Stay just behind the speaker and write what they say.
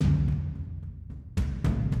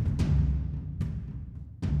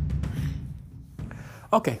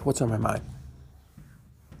Okay, what's on my mind?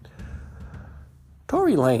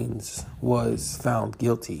 Tory Lanez was found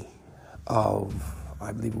guilty of,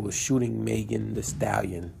 I believe it was shooting Megan Thee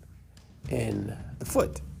Stallion in the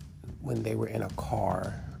foot when they were in a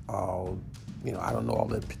car. I don't know all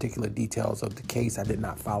the particular details of the case. I did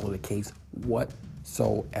not follow the case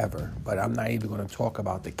whatsoever, but I'm not even going to talk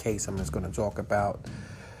about the case. I'm just going to talk about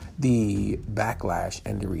the backlash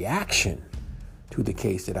and the reaction to the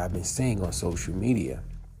case that I've been seeing on social media.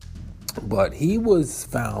 But he was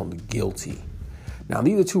found guilty. Now,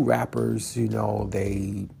 these are two rappers,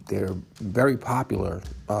 they're very popular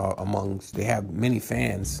they have many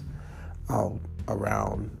fans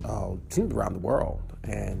around the world.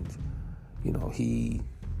 And,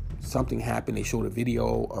 something happened. They showed a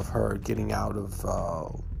video of her getting out of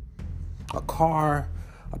a car.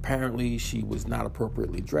 Apparently, she was not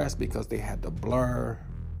appropriately dressed because they had to blur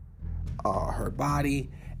her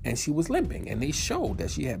body, and she was limping. And they showed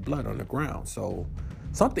that she had blood on the ground. So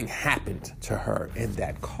something happened to her in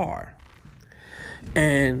that car.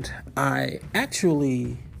 And I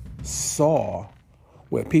actually saw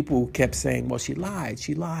where people kept saying, well, she lied.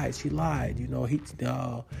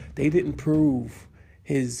 They didn't prove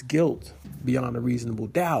his guilt beyond a reasonable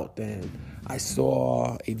doubt. And I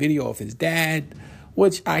saw a video of his dad,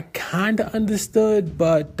 which I kind of understood,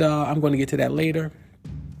 but I'm going to get to that later.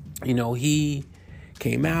 He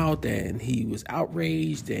came out and he was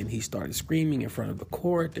outraged and he started screaming in front of the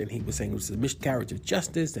court, and he was saying it was a miscarriage of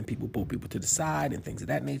justice and people pulled people to the side and things of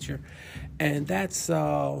that nature. And that's,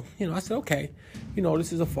 I said, okay,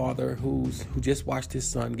 this is a father who just watched his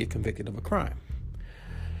son get convicted of a crime.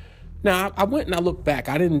 Now, I went and I looked back.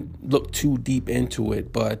 I didn't look too deep into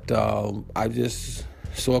it, but I just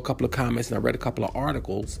saw a couple of comments and I read a couple of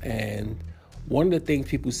articles, and one of the things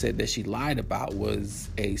people said that she lied about was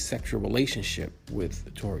a sexual relationship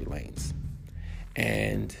with Tory Lanez.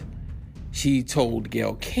 And she told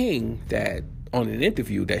Gayle King that on an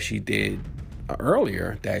interview that she did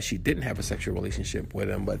earlier that she didn't have a sexual relationship with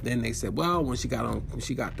him. But then they said, well, when she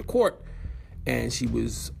got to court and she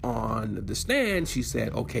was on the stand, she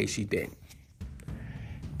said, okay, she did.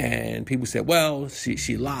 And people said, well,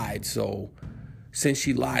 she lied. So since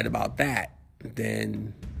she lied about that,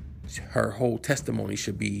 then her whole testimony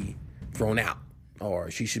should be thrown out, or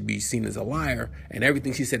she should be seen as a liar, and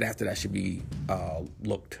everything she said after that should be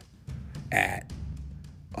looked at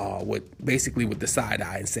with the side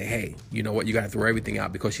eye and say, hey, you know what, you got to throw everything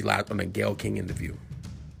out because she lied on a Gayle King interview.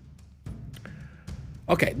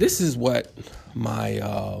 Okay, this is what my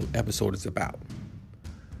episode is about.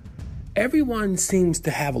 Everyone seems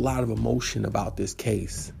to have a lot of emotion about this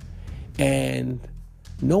case, and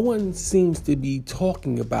no one seems to be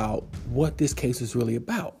talking about what this case is really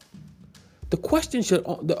about.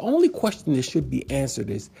 The only question that should be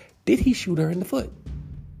answered is, did he shoot her in the foot?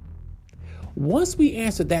 Once we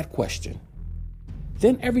answer that question,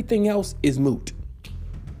 then everything else is moot.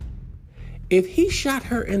 If he shot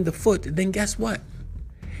her in the foot, then guess what?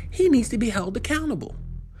 He needs to be held accountable.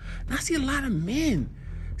 Now, I see a lot of men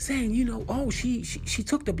saying, she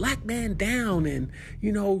took the black man down, and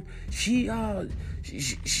she's a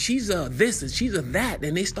this and she's a that,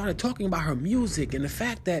 and they started talking about her music and the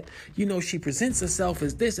fact that she presents herself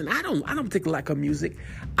as this. And I don't particularly like her music.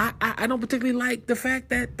 I don't particularly like the fact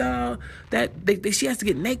that she has to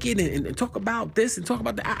get naked and talk about this and talk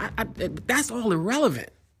about that. That's all irrelevant.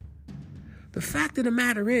 The fact of the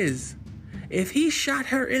matter is, if he shot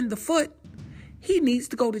her in the foot, he needs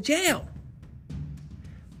to go to jail.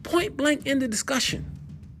 Point blank in the discussion.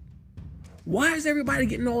 Why is everybody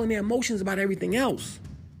getting all in their emotions about everything else?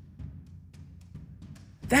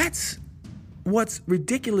 That's what's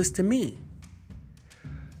ridiculous to me.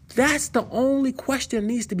 That's the only question that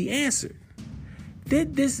needs to be answered.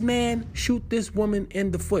 Did this man shoot this woman in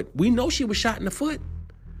the foot? We know she was shot in the foot.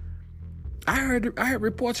 I heard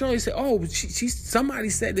reports earlier say, somebody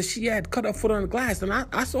said that she had cut her foot on the glass. And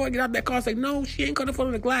I saw her get out of that car and say, no, she ain't cut her foot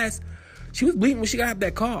on the glass. She was bleeding when she got out of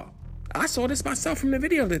that car. I saw this myself from the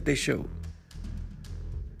video that they showed.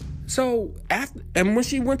 So, when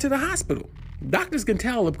she went to the hospital, doctors can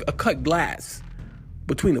tell a cut glass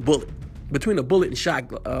between a bullet and shot,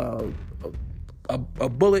 a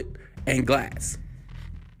bullet and glass.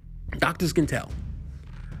 Doctors can tell.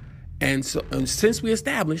 And since we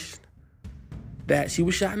established that she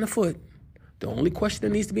was shot in the foot, the only question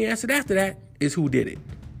that needs to be answered after that is who did it.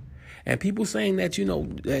 And people saying that,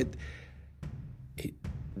 that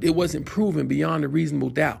it wasn't proven beyond a reasonable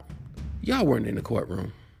doubt. Y'all weren't in the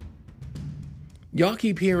courtroom. Y'all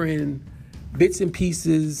keep hearing bits and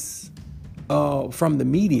pieces from the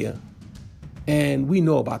media, and we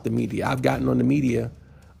know about the media. I've gotten on the media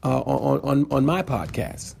on my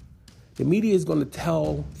podcast. The media is going to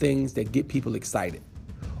tell things that get people excited.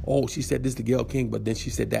 Oh, she said this to Gayle King, but then she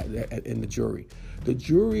said that in the jury. The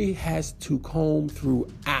jury has to comb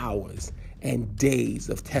through hours and days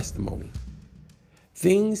of testimony.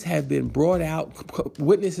 Things have been brought out.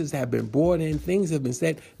 Witnesses have been brought in. Things have been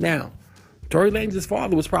said. Now, Tory Lanez's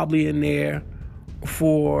father was probably in there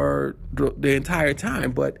for the entire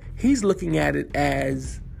time, but he's looking at it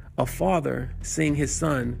as a father seeing his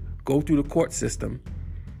son go through the court system.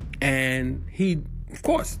 And he, of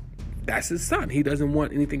course, that's his son. He doesn't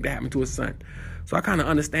want anything to happen to his son. So I kind of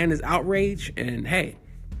understand his outrage. And hey,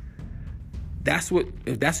 if that's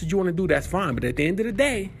what you want to do, that's fine. But at the end of the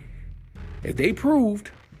day, if they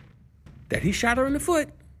proved that he shot her in the foot,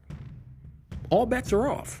 all bets are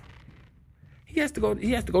off. He has to go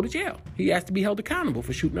to jail. He has to be held accountable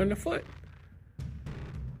for shooting her in the foot.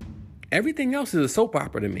 Everything else is a soap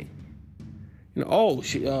opera to me.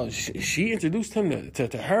 She introduced him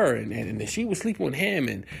to her, and she was sleeping with him,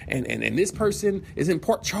 and this person is in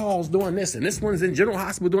Port Charles doing this, and this one's in General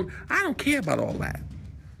Hospital doing. I don't care about all that.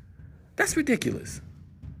 That's ridiculous,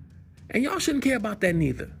 and y'all shouldn't care about that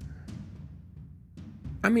neither.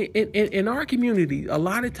 I mean, in our community, a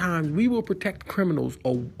lot of times we will protect criminals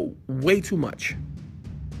way too much.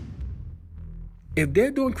 If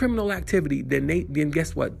they're doing criminal activity, then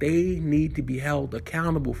guess what? They need to be held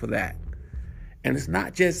accountable for that. And it's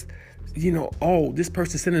not just, this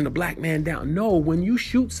person's sending a black man down. No, when you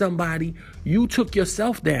shoot somebody, you took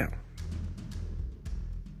yourself down.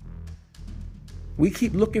 We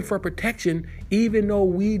keep looking for protection even though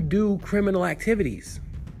we do criminal activities.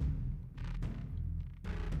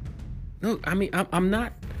 Look, I mean, I'm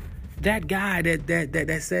not that guy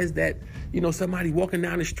that says that, somebody walking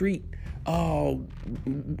down the street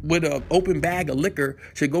with an open bag of liquor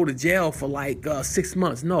should go to jail for 6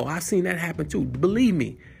 months. No, I've seen that happen too. Believe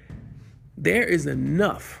me, there is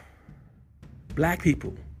enough black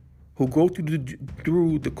people who go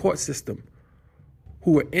through the court system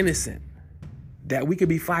who are innocent that we could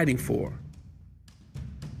be fighting for,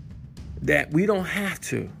 that we don't have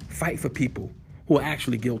to fight for people who are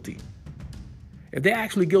actually guilty. If they're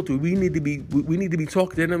actually guilty, we need to be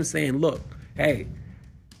talking to them saying, look, hey,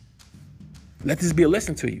 let this be a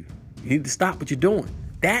lesson to you. You need to stop what you're doing.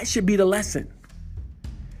 That should be the lesson.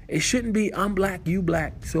 It shouldn't be, I'm black, you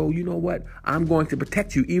black, so you know what? I'm going to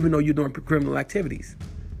protect you even though you're doing criminal activities.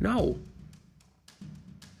 No.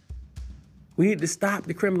 We need to stop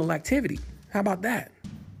the criminal activity. How about that?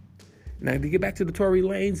 Now, to get back to the Tory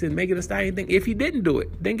Lanez and Megan Thee Stallion thing, if he didn't do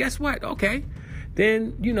it, then guess what? Okay.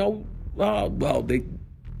 Then, the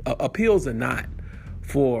appeals are not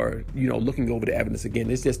for, looking over the evidence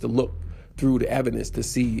again. It's just to look through the evidence to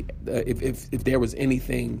see if there was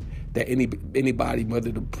anything that anybody,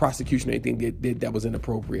 whether the prosecution or anything, did that was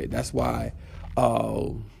inappropriate. That's why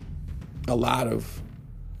a lot of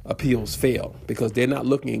appeals fail, because they're not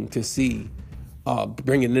looking to see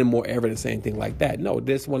bringing in more evidence or anything like that. No,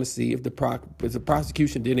 they just want to see if the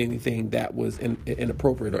prosecution did anything that was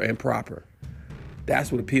inappropriate or improper.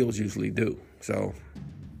 That's what appeals usually do. So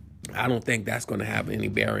I don't think that's going to have any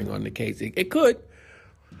bearing on the case. It could,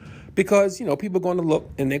 because, people are going to look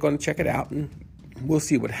and they're going to check it out and we'll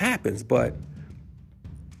see what happens. But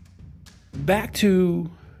back to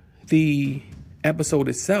the episode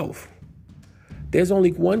itself, there's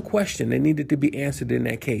only one question that needed to be answered in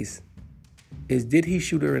that case. Did he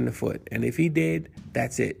shoot her in the foot? And if he did,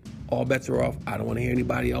 that's it. All bets are off. I don't want to hear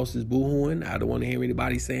anybody else's boo-hooing. I don't want to hear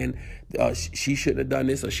anybody saying she shouldn't have done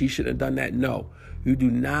this or she shouldn't have done that. No, you do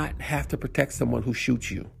not have to protect someone who shoots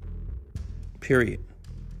you. Period.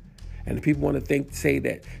 And if people want to say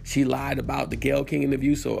that she lied about the Gayle King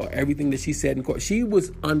interview, so everything that she said in court, she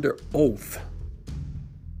was under oath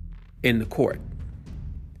in the court.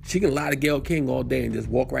 She can lie to Gayle King all day and just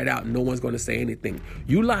walk right out and no one's going to say anything.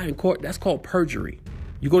 You lie in court, that's called perjury.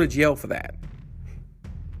 You go to jail for that.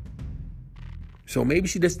 So maybe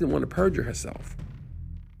she just didn't want to perjure herself.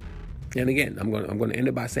 And again, I'm going to end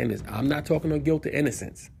it by saying this. I'm not talking on guilt or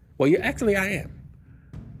innocence. Well, actually I am.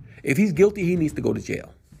 If he's guilty, he needs to go to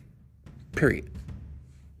jail. Period.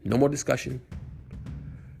 No more discussion.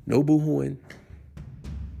 No boo-hooing.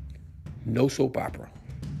 No soap opera.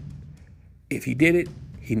 If he did it,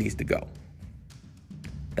 he needs to go.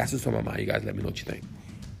 That's what's on my mind. You guys let me know what you think.